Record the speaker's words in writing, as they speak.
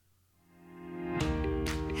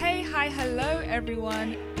Hi, hello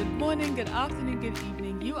everyone. Good morning, good afternoon, good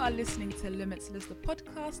evening. You are listening to Limitless, the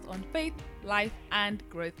podcast on faith, life, and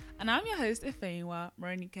growth. And I'm your host, Ifeanyiwa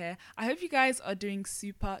Moronike. I hope you guys are doing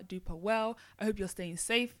super duper well. I hope you're staying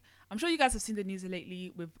safe. I'm sure you guys have seen the news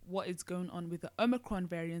lately with what is going on with the Omicron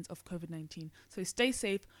variant of COVID-19. So stay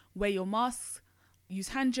safe, wear your masks, use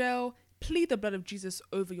hand gel, plead the blood of Jesus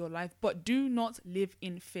over your life, but do not live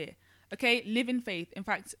in fear. Okay, live in faith. In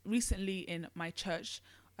fact, recently in my church,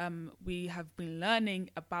 we have been learning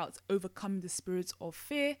about overcoming the spirits of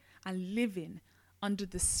fear and living under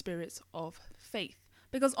the spirit of faith.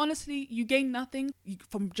 Because honestly, you gain nothing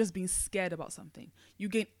from just being scared about something. You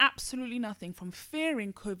gain absolutely nothing from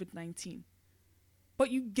fearing COVID-19. But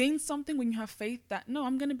you gain something when you have faith that, no,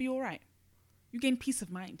 I'm going to be all right. You gain peace of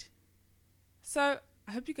mind. So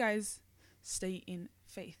I hope you guys stay in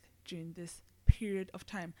faith during this period of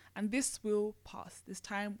time, and this will pass. This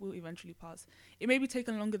time will eventually pass. It may be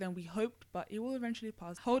taking longer than we hoped, but it will eventually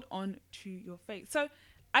pass. Hold on to your faith. So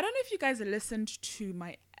I don't know if you guys have listened to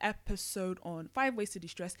my episode on 5 ways to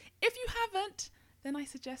de-stress. If you haven't, then I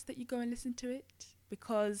suggest that you go and listen to it,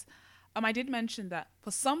 because I did mention that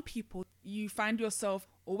for some people you find yourself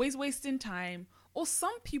always wasting time, or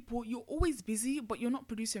some people you're always busy but you're not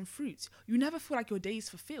producing fruit. You never feel like your day is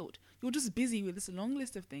fulfilled. You're just busy with this long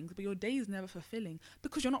list of things, but your day is never fulfilling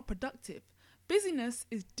because you're not productive. Busyness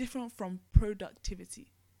is different from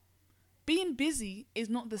productivity. Being busy is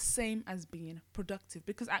not the same as being productive,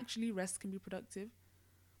 because actually rest can be productive.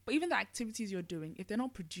 But even the activities you're doing, if they're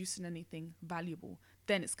not producing anything valuable,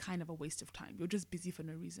 then it's kind of a waste of time. You're just busy for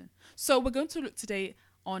no reason. So we're going to look today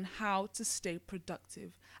on how to stay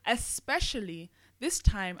productive, especially this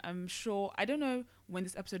time. I'm sure, I don't know when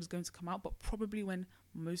this episode is going to come out, but probably when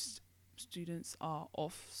most students are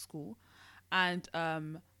off school. And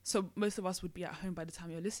so most of us would be at home by the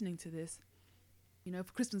time you're listening to this,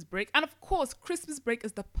 for Christmas break. And of course, Christmas break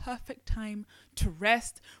is the perfect time to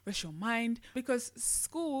rest your mind, because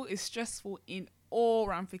school is stressful in all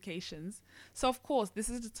ramifications. So of course, this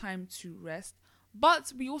is the time to rest.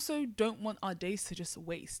 But we also don't want our days to just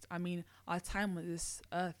waste. Our time on this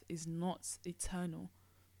earth is not eternal.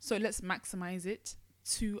 So let's maximize it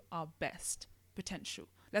to our best potential.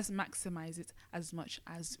 Let's maximize it as much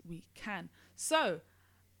as we can. So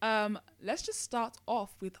let's just start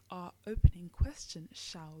off with our opening question,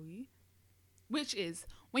 shall we? Which is,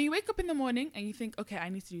 when you wake up in the morning and you think, okay, I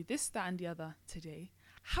need to do this, that, and the other today,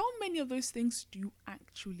 how many of those things do you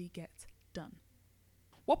actually get done?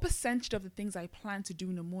 What percentage of the things I plan to do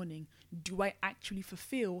in the morning do I actually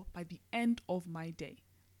fulfill by the end of my day?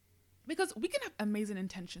 Because we can have amazing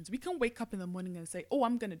intentions. We can wake up in the morning and say, oh,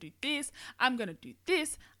 I'm going to do this, I'm going to do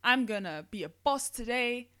this, I'm going to be a boss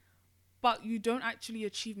today. But you don't actually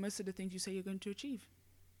achieve most of the things you say you're going to achieve.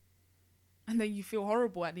 And then you feel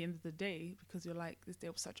horrible at the end of the day because you're like, this day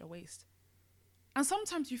was such a waste. And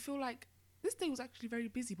sometimes you feel like, this day was actually very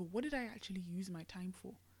busy, but what did I actually use my time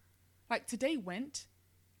for? Like today went,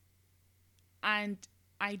 and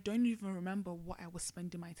I don't even remember what I was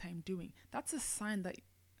spending my time doing. That's a sign that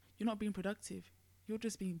you're not being productive. You're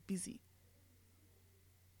just being busy.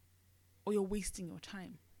 Or you're wasting your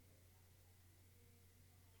time.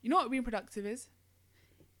 You know what being productive is?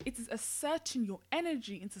 It is asserting your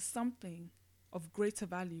energy into something of greater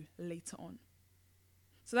value later on.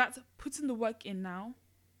 So that's putting the work in now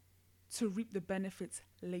to reap the benefits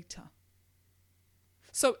later.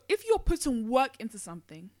 So if you're putting work into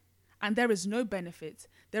something and there is no benefit,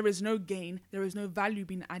 there is no gain, there is no value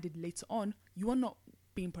being added later on, you are not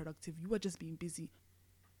being productive. You are just being busy.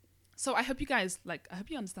 So I hope you guys, I hope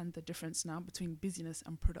you understand the difference now between busyness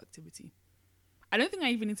and productivity. I don't think I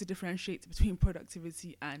even need to differentiate between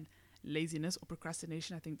productivity and laziness or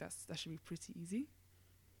procrastination. I think that should be pretty easy.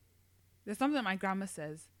 There's something that my grandma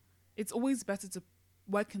says. It's always better to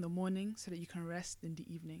work in the morning so that you can rest in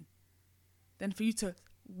the evening than for you to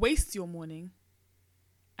waste your morning,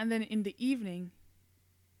 and then in the evening,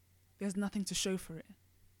 there's nothing to show for it.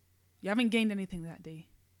 You haven't gained anything that day.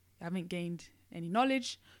 You haven't gained any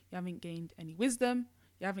knowledge. You haven't gained any wisdom.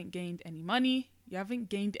 You haven't gained any money. You haven't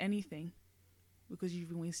gained anything because you've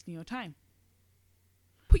been wasting your time.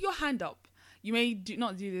 Put your hand up. You may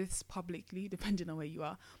not do this publicly, depending on where you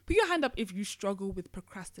are. Put your hand up if you struggle with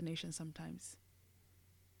procrastination sometimes.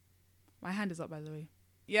 My hand is up, by the way.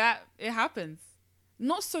 Yeah, it happens.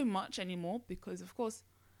 Not so much anymore because, of course,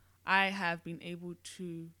 I have been able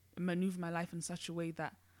to maneuver my life in such a way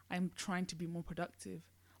that I'm trying to be more productive.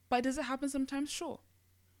 But does it happen sometimes? Sure.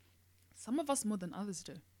 Some of us more than others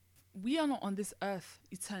do. We are not on this earth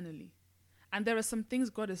eternally. And there are some things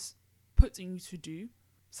God has put in you to do,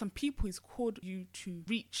 some people He's called you to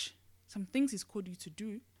reach, some things He's called you to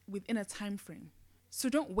do within a time frame. So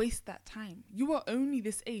don't waste that time. You are only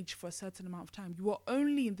this age for a certain amount of time. You are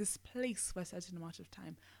only in this place for a certain amount of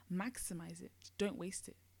time. Maximize it. Don't waste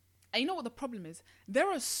it. And you know what the problem is? There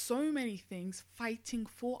are so many things fighting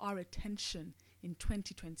for our attention in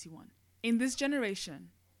 2021. In this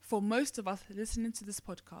generation, for most of us listening to this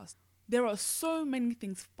podcast, there are so many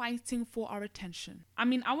things fighting for our attention. I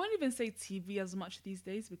mean, I won't even say TV as much these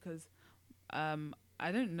days because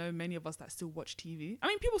I don't know many of us that still watch TV. I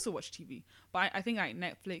mean, people still watch TV, but I think like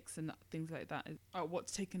Netflix and things like that are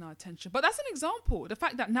what's taking our attention. But that's an example. The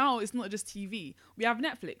fact that now it's not just TV. We have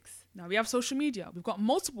Netflix. Now we have social media. We've got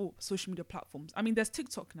multiple social media platforms. I mean, there's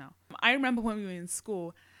TikTok now. I remember when we were in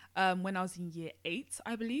school, when I was in year 8,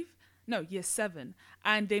 I believe. No, year 7.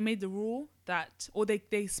 And they made the rule that, or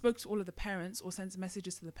they spoke to all of the parents or sent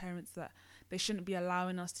messages to the parents that they shouldn't be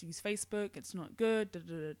allowing us to use Facebook. It's not good.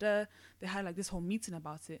 They had like this whole meeting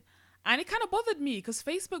about it. And it kind of bothered me because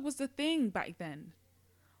Facebook was the thing back then.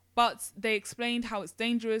 But they explained how it's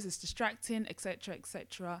dangerous, it's distracting, etc.,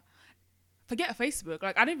 etc. Forget Facebook.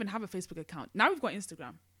 Like, I don't even have a Facebook account. Now we've got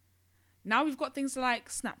Instagram. Now we've got things like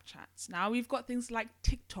Snapchat. Now we've got things like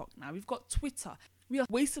TikTok. Now we've got Twitter. We are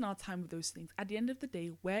wasting our time with those things. At the end of the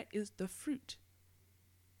day, where is the fruit?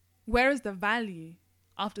 Where is the value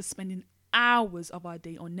after spending hours of our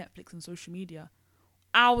day on Netflix and social media?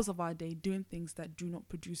 Hours of our day doing things that do not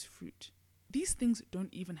produce fruit. These things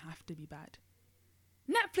don't even have to be bad.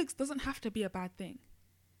 Netflix doesn't have to be a bad thing.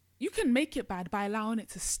 You can make it bad by allowing it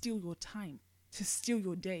to steal your time, to steal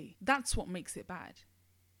your day. That's what makes it bad.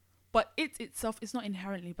 But it itself is not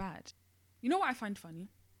inherently bad. You know what I find funny?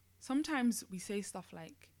 Sometimes we say stuff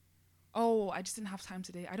like, oh, I just didn't have time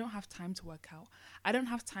today. I don't have time to work out. I don't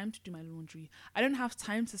have time to do my laundry. I don't have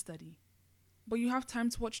time to study. But you have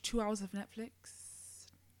time to watch 2 hours of Netflix?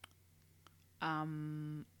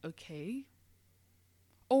 Okay.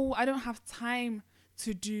 Oh, I don't have time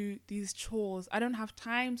to do these chores. I don't have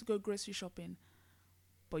time to go grocery shopping.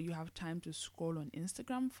 But you have time to scroll on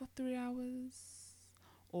Instagram for 3 hours?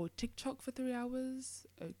 Or TikTok for 3 hours?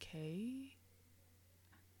 Okay.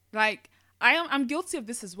 Like, I'm guilty of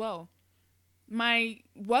this as well. My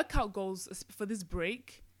workout goals for this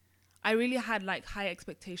break, I really had like high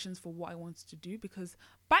expectations for what I wanted to do because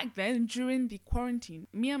back then during the quarantine,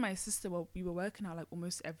 me and my sister, we were working out like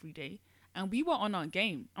almost every day and we were on our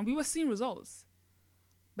game and we were seeing results.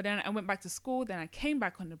 But then I went back to school, then I came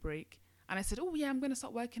back on the break and I said, oh yeah, I'm going to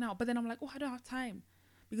start working out. But then I'm like, oh, I don't have time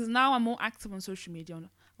because now I'm more active on social media,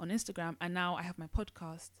 on Instagram, and now I have my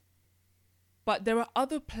podcast. But there are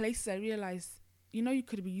other places I realized, you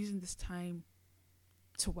could be using this time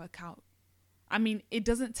to work out. I mean, it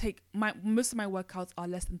doesn't take, most of my workouts are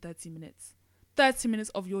less than 30 minutes. 30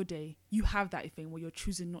 minutes of your day, you have that thing where you're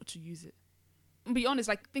choosing not to use it. And be honest,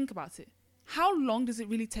 like think about it. How long does it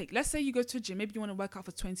really take? Let's say you go to a gym, maybe you want to work out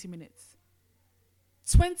for 20 minutes.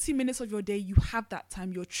 20 minutes of your day, you have that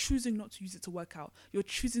time. You're choosing not to use it to work out. You're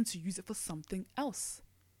choosing to use it for something else.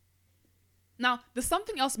 Now, the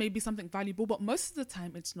something else may be something valuable, but most of the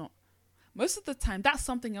time it's not. Most of the time, that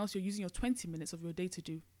something else you're using your 20 minutes of your day to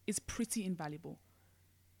do is pretty invaluable.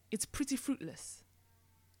 It's pretty fruitless.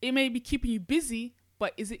 It may be keeping you busy,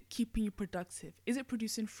 but is it keeping you productive? Is it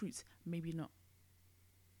producing fruit? Maybe not.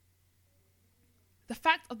 The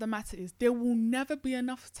fact of the matter is there will never be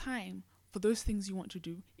enough time for those things you want to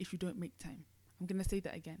do if you don't make time. I'm going to say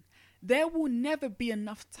that again. There will never be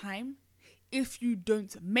enough time if you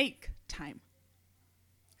don't make time.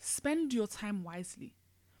 Spend your time wisely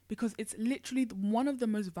because it's literally one of the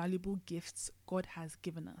most valuable gifts God has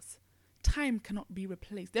given us. Time cannot be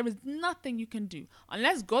replaced. There is nothing you can do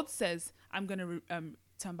unless God says, I'm going to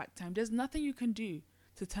turn back time. There's nothing you can do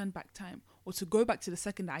to turn back time or to go back to the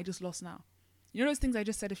second that I just lost now. You know those things I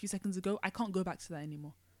just said a few seconds ago? I can't go back to that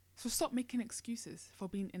anymore. So stop making excuses for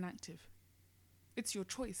being inactive. It's your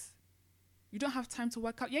choice. You don't have time to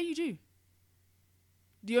work out. Yeah, you do.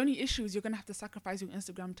 The only issue is you're going to have to sacrifice your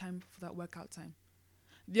Instagram time for that workout time.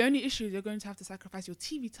 The only issue is you're going to have to sacrifice your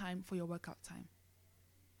TV time for your workout time.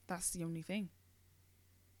 That's the only thing.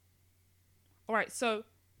 All right, so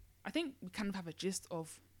I think we kind of have a gist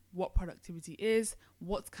of what productivity is,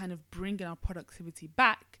 what's kind of bringing our productivity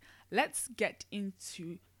back. Let's get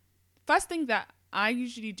into first thing that I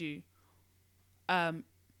usually do.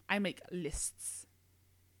 I make lists.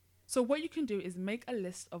 So what you can do is make a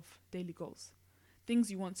list of daily goals,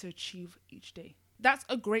 things you want to achieve each day. That's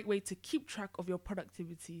a great way to keep track of your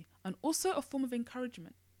productivity and also a form of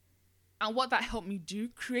encouragement. And what that helped me do,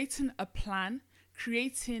 creating a plan,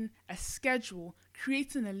 creating a schedule,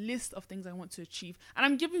 creating a list of things I want to achieve. And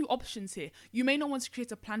I'm giving you options here. You may not want to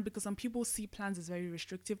create a plan because some people see plans as very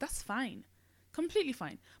restrictive. That's fine. Completely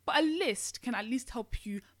fine. But a list can at least help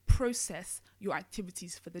you process your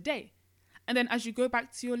activities for the day. And then as you go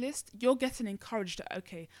back to your list, you're getting encouraged that,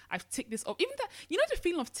 okay, I've ticked this off. Even that, the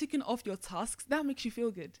feeling of ticking off your tasks, that makes you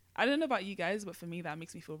feel good. I don't know about you guys, but for me, that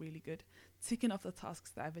makes me feel really good. Ticking off the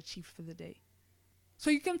tasks that I've achieved for the day. So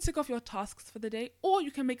you can tick off your tasks for the day, or you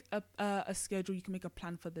can make a schedule, you can make a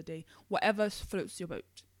plan for the day, whatever floats your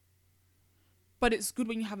boat. But it's good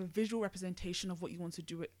when you have a visual representation of what you want to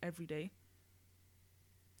do every day,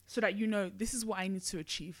 so that you know this is what I need to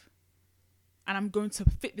achieve. And I'm going to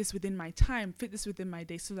fit this within my time, fit this within my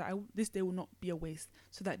day, so that this day will not be a waste,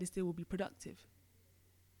 so that this day will be productive.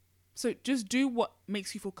 So just do what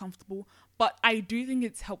makes you feel comfortable. But I do think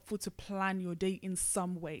it's helpful to plan your day in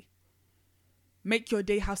some way. Make your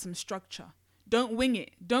day have some structure. Don't wing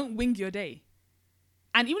it. Don't wing your day.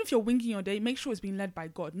 And even if you're winging your day, make sure it's being led by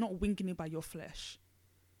God, not winging it by your flesh.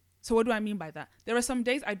 So what do I mean by that? There are some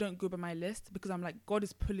days I don't go by my list because I'm like, God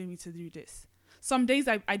is pulling me to do this. Some days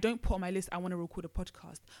I don't put on my list, I want to record a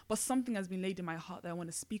podcast, but something has been laid in my heart that I want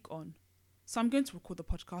to speak on. So I'm going to record the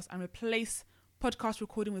podcast and replace podcast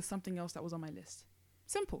recording with something else that was on my list.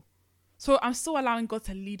 Simple. So I'm still allowing God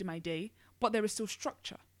to lead my day, but there is still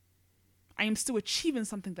structure. I am still achieving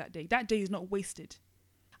something that day. That day is not wasted.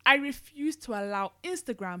 I refuse to allow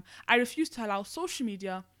Instagram, I refuse to allow social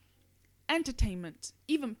media, entertainment,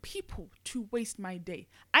 even people to waste my day.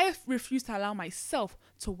 I refuse to allow myself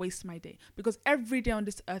to waste my day, because every day on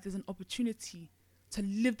this earth is an opportunity to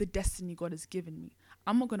live the destiny God has given me.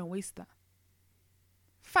 I'm not going to waste that.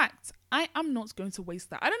 Fact, I am not going to waste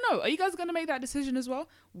that. I don't know. Are you guys going to make that decision as well?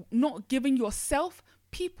 Not giving yourself,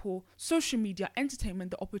 people, social media,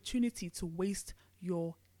 entertainment the opportunity to waste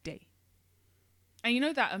your day. And you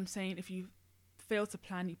know that I'm saying if you fail to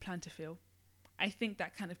plan, you plan to fail. I think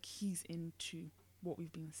that kind of keys into what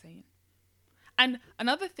we've been saying. And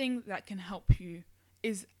another thing that can help you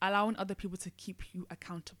is allowing other people to keep you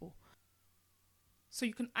accountable. So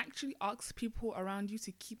you can actually ask people around you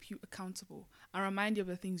to keep you accountable and remind you of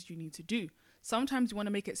the things you need to do. Sometimes we want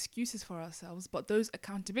to make excuses for ourselves, but those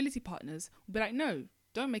accountability partners will be like, no,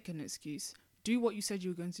 don't make an excuse. Do what you said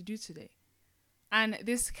you were going to do today. And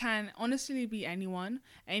this can honestly be anyone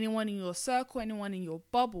in your circle, anyone in your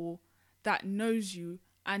bubble that knows you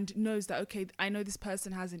and knows that, okay, I know this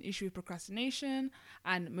person has an issue with procrastination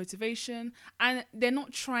and motivation, and they're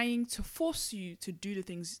not trying to force you to do the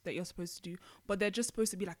things that you're supposed to do, but they're just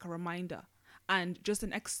supposed to be like a reminder and just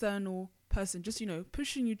an external person, just,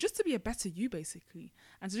 pushing you just to be a better you, basically,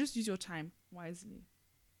 and to just use your time wisely.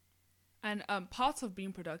 And part of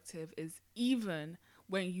being productive is even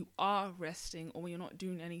when you are resting or when you're not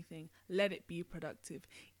doing anything, let it be productive.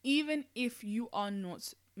 Even if you are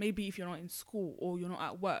not, maybe if you're not in school or you're not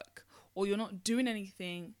at work or you're not doing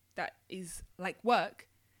anything that is like work,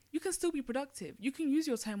 you can still be productive. You can use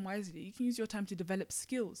your time wisely. You can use your time to develop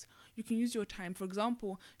skills. You can use your time, for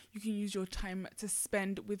example, you can use your time to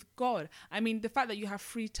spend with God. I mean, the fact that you have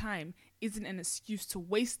free time isn't an excuse to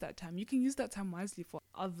waste that time. You can use that time wisely for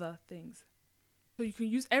other things. So you can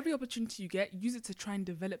use every opportunity you get, use it to try and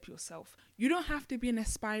develop yourself. You don't have to be an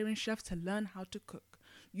aspiring chef to learn how to cook.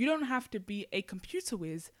 You don't have to be a computer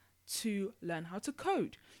whiz to learn how to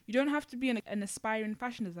code. You don't have to be an aspiring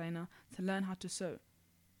fashion designer to learn how to sew.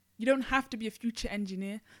 You don't have to be a future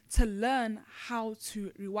engineer to learn how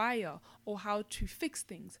to rewire or how to fix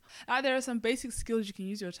things. There are some basic skills you can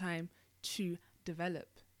use your time to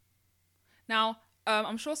develop. Now,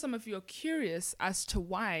 I'm sure some of you are curious as to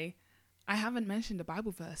why I haven't mentioned a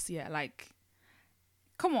Bible verse yet. Like,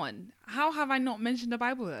 come on, how have I not mentioned a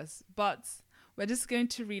Bible verse? But we're just going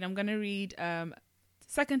to read, I'm going to read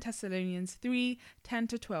 2 Thessalonians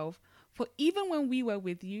 3:10-12. For even when we were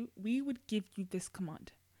with you, we would give you this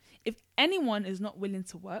command. If anyone is not willing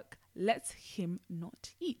to work, let him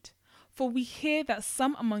not eat. For we hear that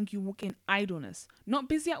some among you walk in idleness, not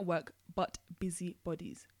busy at work, but busy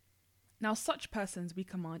bodies. Now such persons we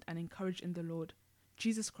command and encourage in the Lord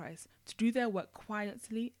Jesus Christ to do their work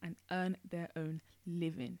quietly and earn their own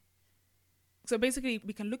living. So basically,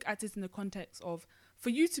 we can look at it in the context of,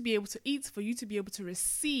 for you to be able to eat, for you to be able to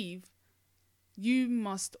receive, you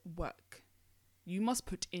must work. You must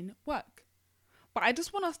put in work. But I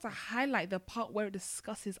just want us to highlight the part where it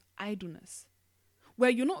discusses idleness, where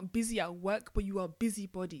you're not busy at work, but you are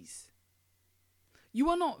busybodies. You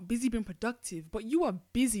are not busy being productive, but you are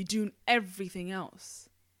busy doing everything else.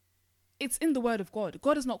 It's in the word of God.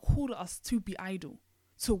 God has not called us to be idle,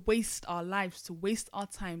 to waste our lives, to waste our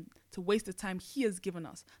time, to waste the time he has given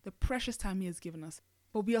us, the precious time he has given us.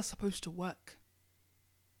 But we are supposed to work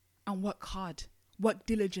and work hard, work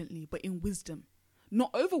diligently, but in wisdom.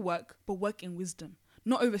 Not overwork, but work in wisdom.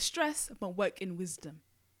 Not over stress, but work in wisdom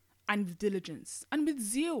and with diligence and with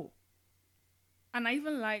zeal. And I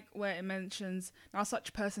even like where it mentions, now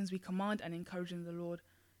such persons we command and encourage in the Lord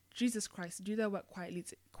Jesus Christ, do their work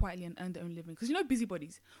quietly and earn their own living. Because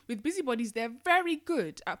busybodies. With busybodies, they're very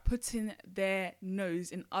good at putting their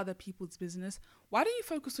nose in other people's business. Why don't you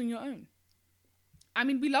focus on your own? I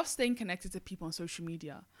mean, we love staying connected to people on social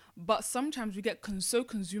media, but sometimes we get so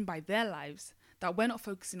consumed by their lives that we're not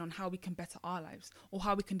focusing on how we can better our lives or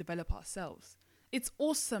how we can develop ourselves. It's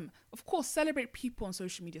awesome. Of course, celebrate people on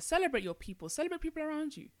social media. Celebrate your people. Celebrate people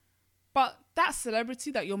around you. But that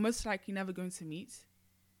celebrity that you're most likely never going to meet,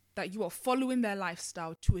 that you are following their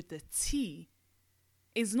lifestyle to the T,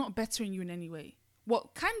 is not bettering you in any way.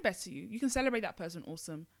 What can better you, you can celebrate that person,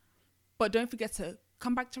 awesome. But don't forget to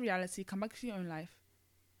come back to reality, come back to your own life,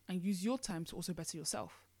 and use your time to also better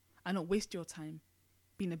yourself. And not waste your time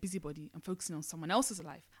being a busybody and focusing on someone else's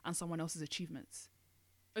life and someone else's achievements.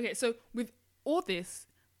 Okay, so with all this,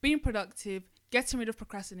 being productive, getting rid of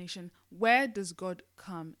procrastination, where does God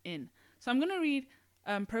come in? So I'm going to read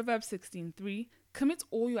Proverbs 16:3. Commit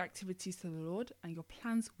all your activities to the Lord and your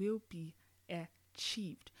plans will be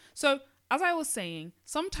achieved. So as I was saying,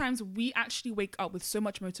 sometimes we actually wake up with so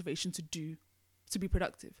much motivation to be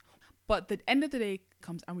productive. But the end of the day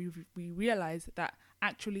comes and we realize that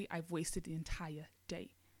actually I've wasted the entire day.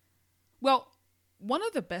 Well, one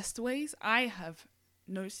of the best ways I have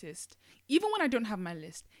noticed, even when I don't have my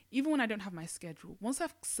list, even when I don't have my schedule, once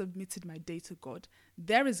I've submitted my day to God,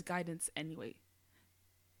 there is guidance anyway.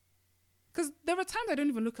 Because there are times I don't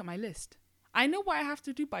even look at my list. I know what I have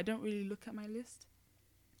to do, but I don't really look at my list.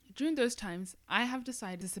 During those times, I have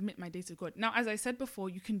decided to submit my day to God. Now, as I said before,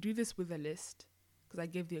 you can do this with a list, because I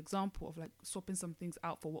gave the example of like swapping some things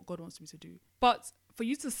out for what God wants me to do. But for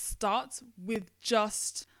you to start with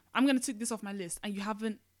just, I'm going to take this off my list, and you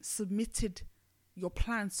haven't submitted your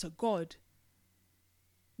plans to God,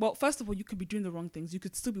 well, first of all, you could be doing the wrong things. You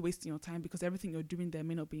could still be wasting your time because everything you're doing there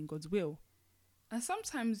may not be in God's will. And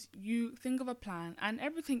sometimes you think of a plan and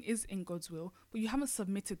everything is in God's will, but you haven't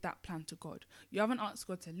submitted that plan to God. You haven't asked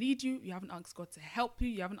God to lead you. You haven't asked God to help you.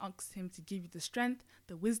 You haven't asked him to give you the strength,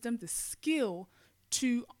 the wisdom, the skill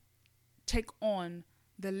to take on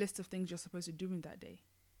the list of things you're supposed to do in that day.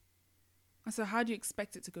 And so how do you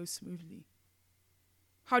expect it to go smoothly?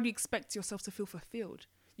 How do you expect yourself to feel fulfilled?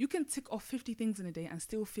 You can tick off 50 things in a day and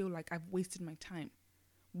still feel like I've wasted my time.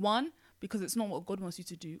 1, because it's not what God wants you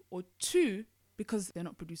to do. Or 2, because they're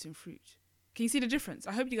not producing fruit. Can you see the difference?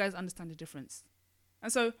 I hope you guys understand the difference.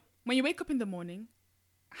 And so when you wake up in the morning,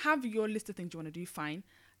 have your list of things you want to do, fine.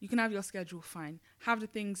 You can have your schedule, fine. Have the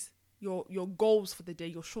things, your goals for the day,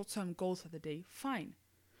 your short-term goals for the day, fine.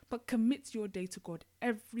 But commit your day to God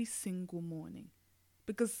every single morning.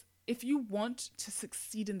 Because if you want to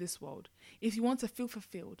succeed in this world, if you want to feel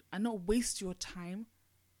fulfilled and not waste your time,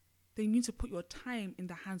 then you need to put your time in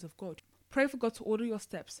the hands of God. Pray for God to order your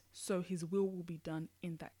steps so his will be done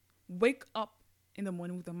in that. Wake up in the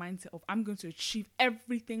morning with the mindset of, I'm going to achieve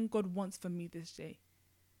everything God wants for me this day.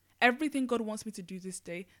 Everything God wants me to do this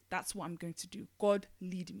day, that's what I'm going to do. God,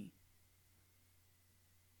 lead me.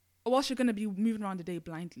 Or else you're going to be moving around the day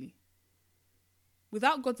blindly.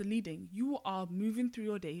 Without God's leading, you are moving through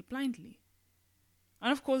your day blindly.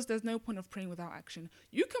 And of course, there's no point of praying without action.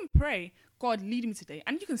 You can pray, God, lead me today,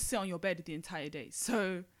 and you can sit on your bed the entire day.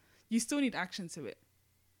 So you still need action to it.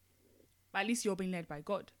 But at least you're being led by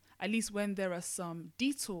God. At least when there are some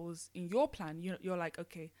detours in your plan, you're like,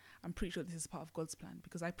 okay, I'm pretty sure this is part of God's plan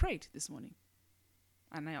because I prayed this morning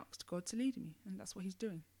and I asked God to lead me, and that's what he's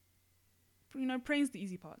doing. Praying is the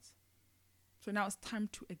easy part. So now it's time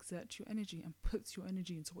to exert your energy and put your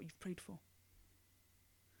energy into what you've prayed for.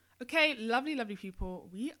 Okay, lovely, lovely people.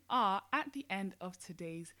 We are at the end of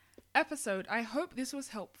today's episode. I hope this was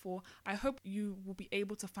helpful. I hope you will be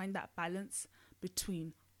able to find that balance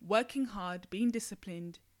between working hard, being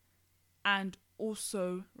disciplined, and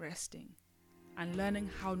also resting and learning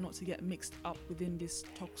how not to get mixed up within this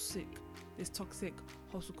toxic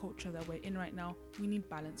hustle culture that we're in right now. We need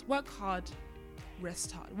balance. Work hard,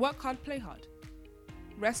 rest hard. Work hard, play hard.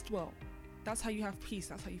 Rest well. That's how you have peace.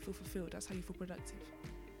 That's how you feel fulfilled. That's how you feel productive.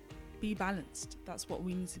 Be balanced. That's what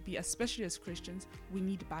we need to be, especially as Christians. We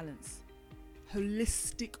need balance.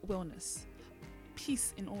 Holistic wellness.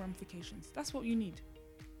 Peace in all ramifications. That's what you need.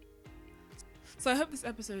 So I hope this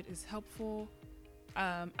episode is helpful.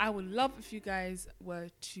 I would love if you guys were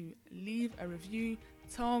to leave a review.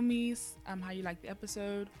 Tell me how you like the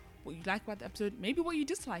episode, what you like about the episode, maybe what you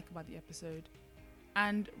dislike about the episode,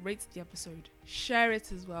 and rate the episode. Share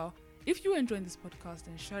it as well. If you're enjoying this podcast,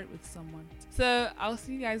 then share it with someone. So I'll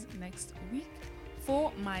see you guys next week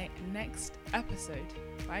for my next episode.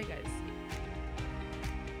 Bye, guys.